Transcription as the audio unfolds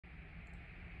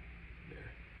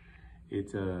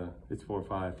it's 4 or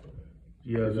 5.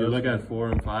 Yeah. If you look at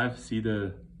 4 and 5, see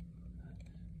the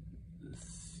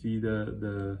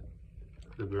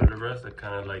vertebrae that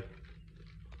kind of like.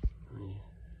 Let me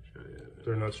show you.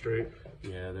 They're not straight.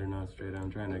 Yeah, they're not straight. I'm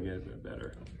trying to get a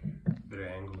better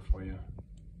angle for you.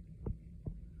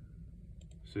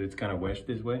 So it's kind of wedged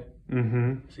this way.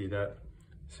 Mm-hmm. See that?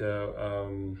 So,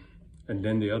 and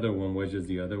then the other one wedges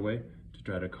the other way to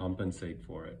try to compensate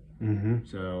for it. Mm-hmm.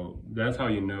 So that's how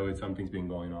you know something's been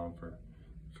going on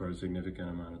for a significant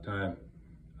amount of time.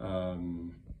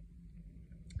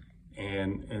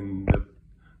 And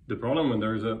the problem when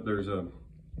there's a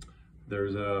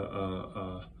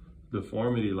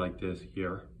deformity like this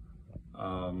here,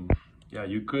 yeah,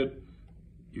 you could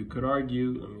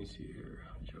argue. Let me see here.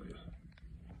 I'll show you.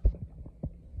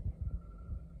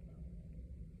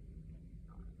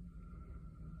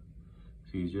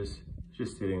 See, he's just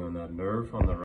sitting on that nerve on the right.